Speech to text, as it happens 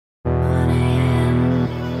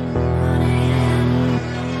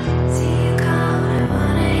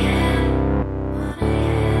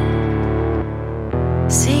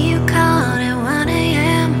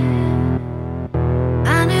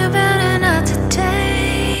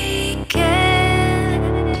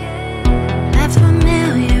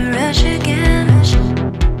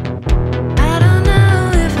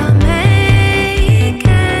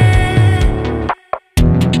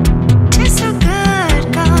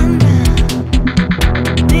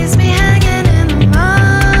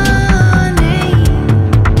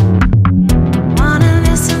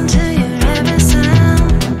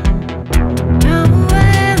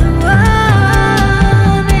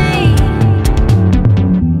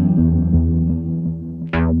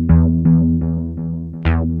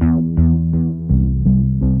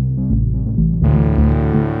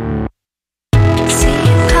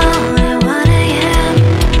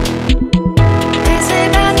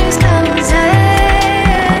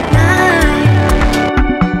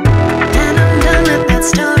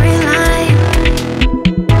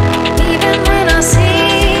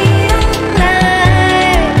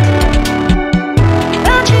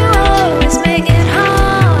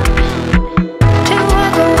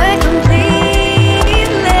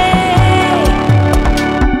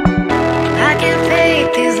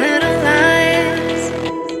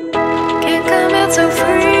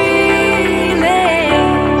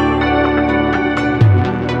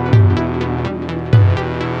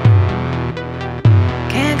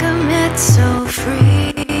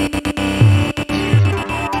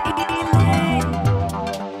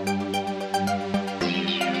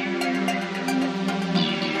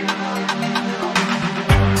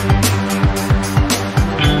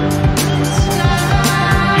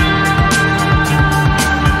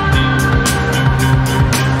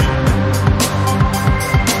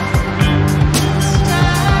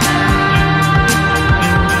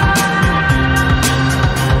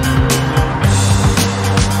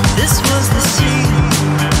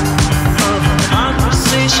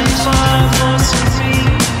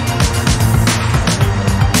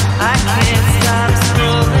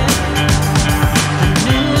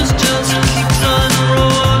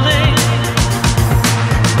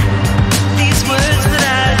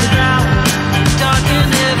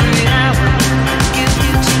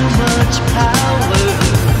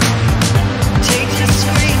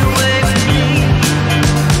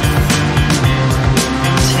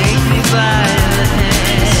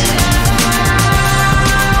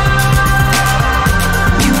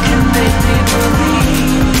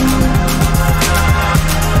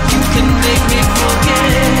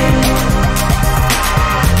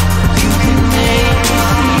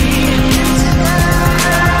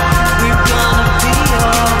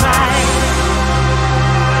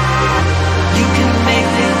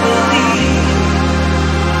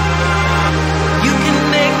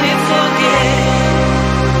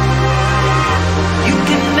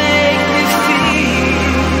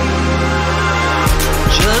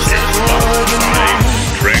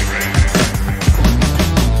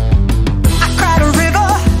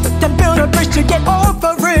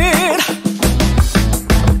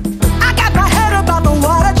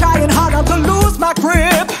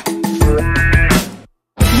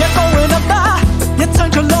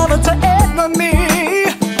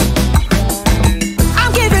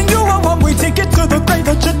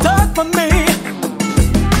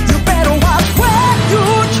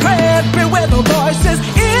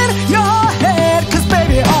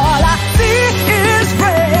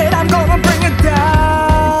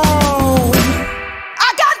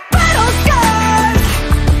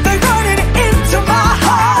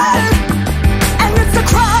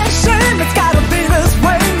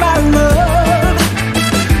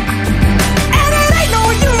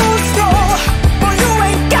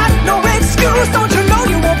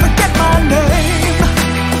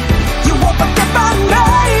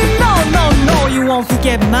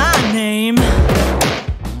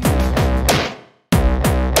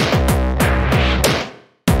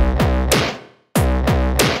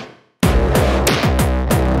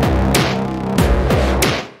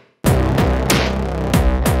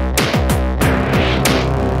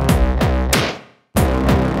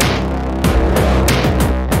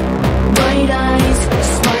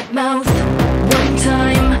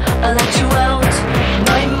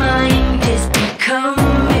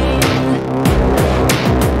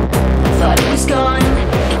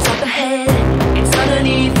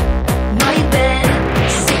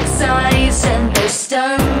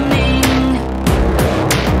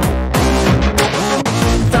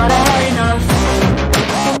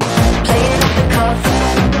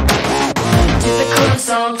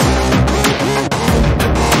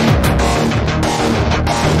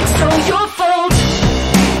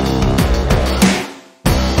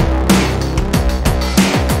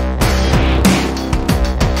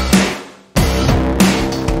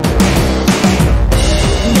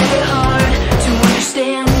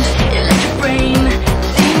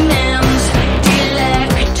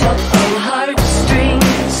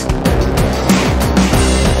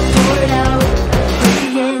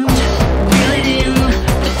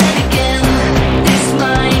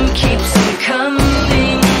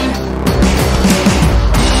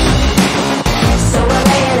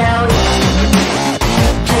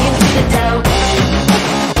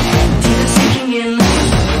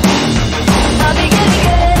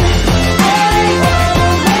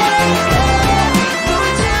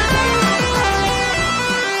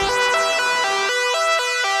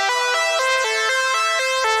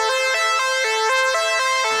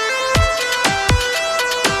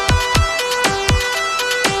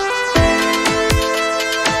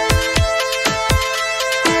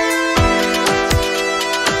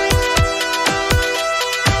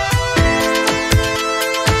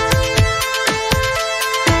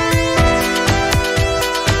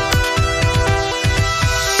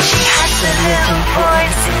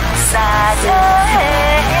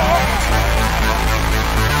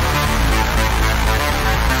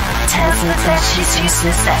That she's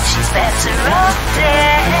useless, that she's better off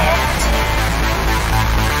dead.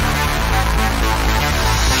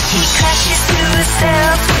 He crashes to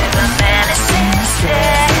himself with a menace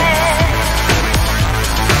instead.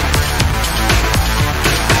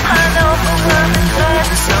 An overwhelming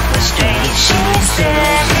burden, so frustrating, she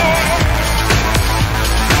said.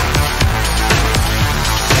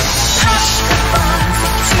 Push the bombs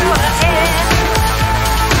into her head.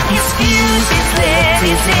 His fuse is lit,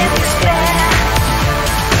 he's in despair.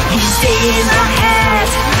 He's in my head,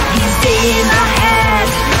 he's in my head.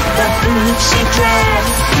 The food she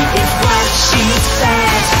dreads is what she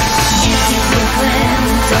fed. You can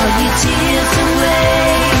cleanse all your tears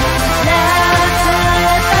away. Laughter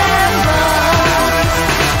and more.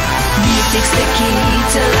 Music's the key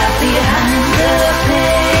to life behind the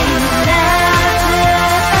pain. Laughter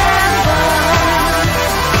and more.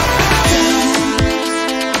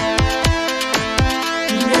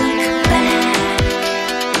 Look back.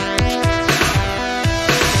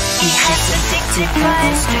 He has addicted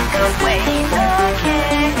price, drink away the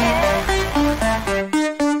care.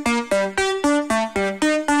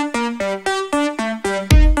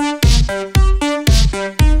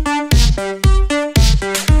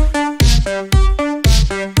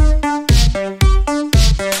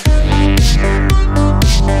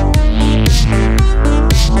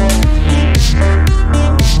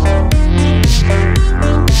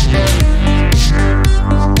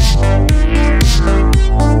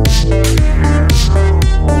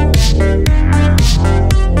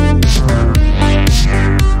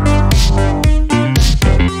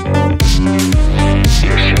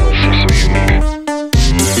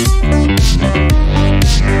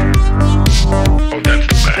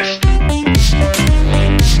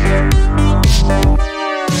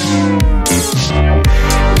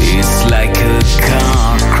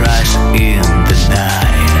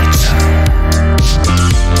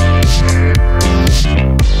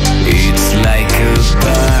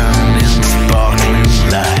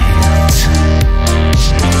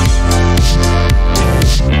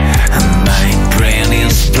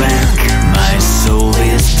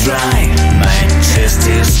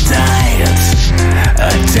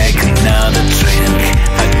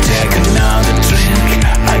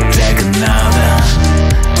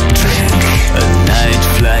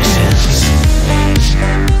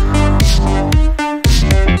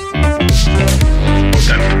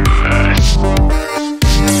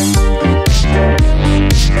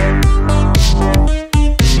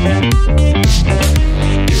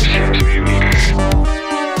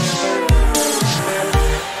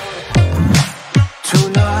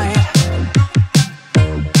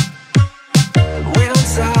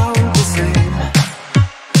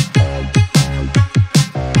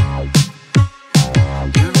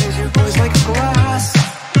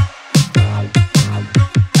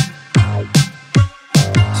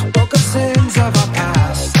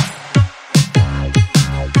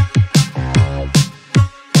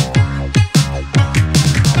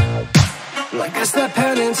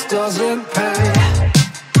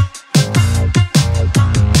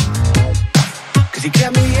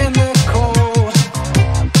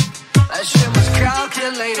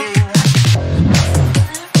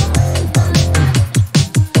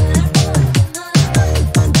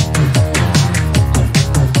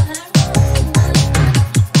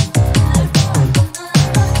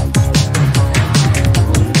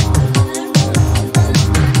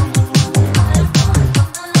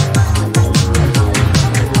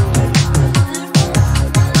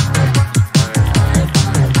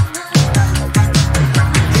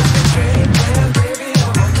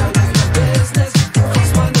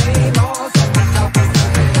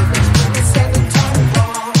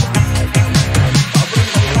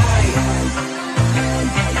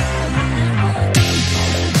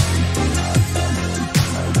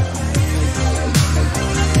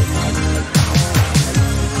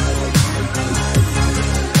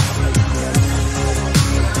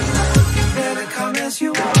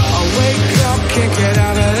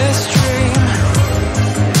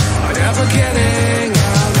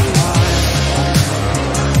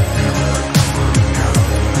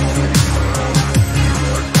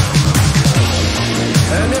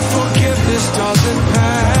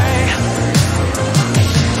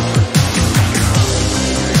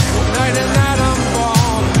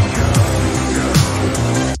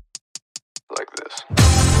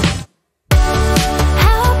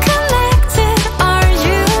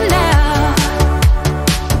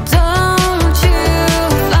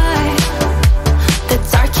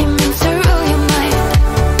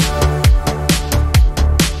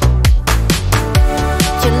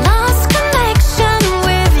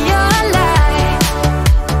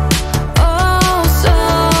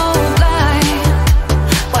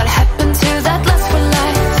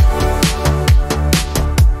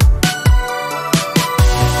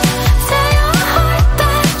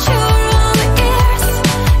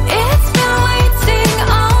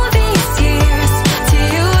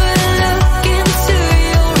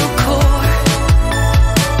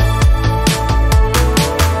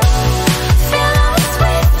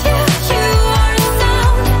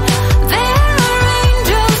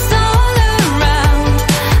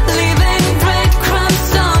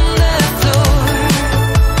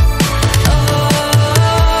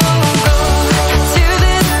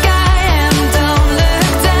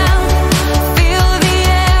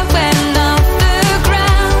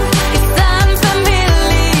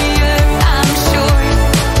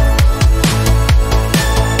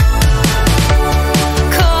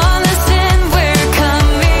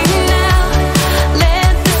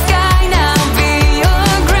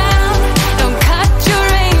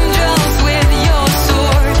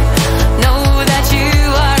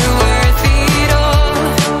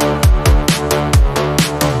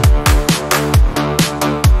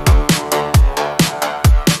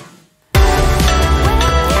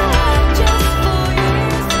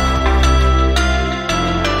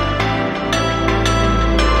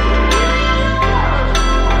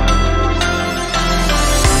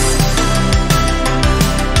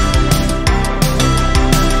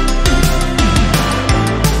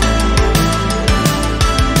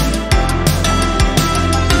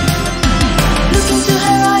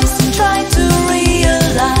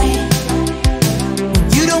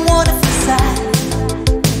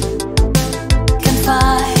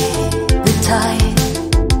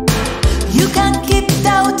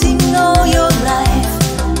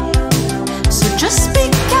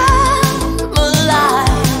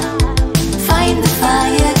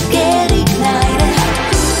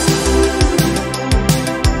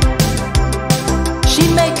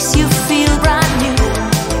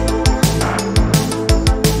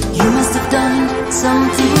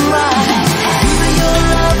 something right. Give her your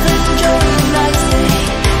love and joy and I say,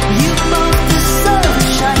 you both deserve to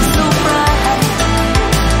shine so bright.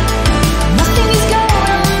 Nothing is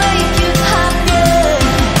gonna make you happier.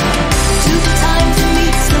 Took time to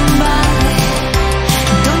meet somebody.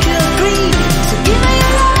 Don't you agree? So give her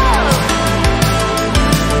your love.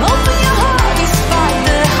 Open your heart despite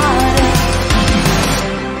the heartache.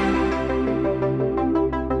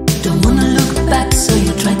 Don't wanna look back, so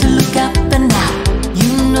you try to look up and now.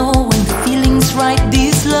 You know when the feeling's right,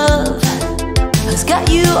 this love has got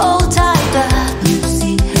you all tied up. You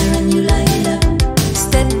see her and you light up.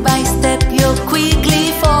 Step by step you're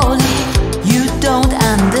quickly falling. You don't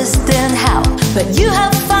understand how, but you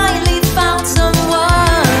have finally found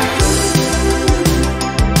someone.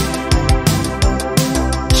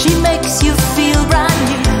 She makes you feel brand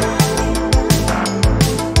new.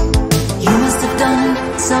 You must have done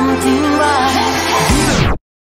something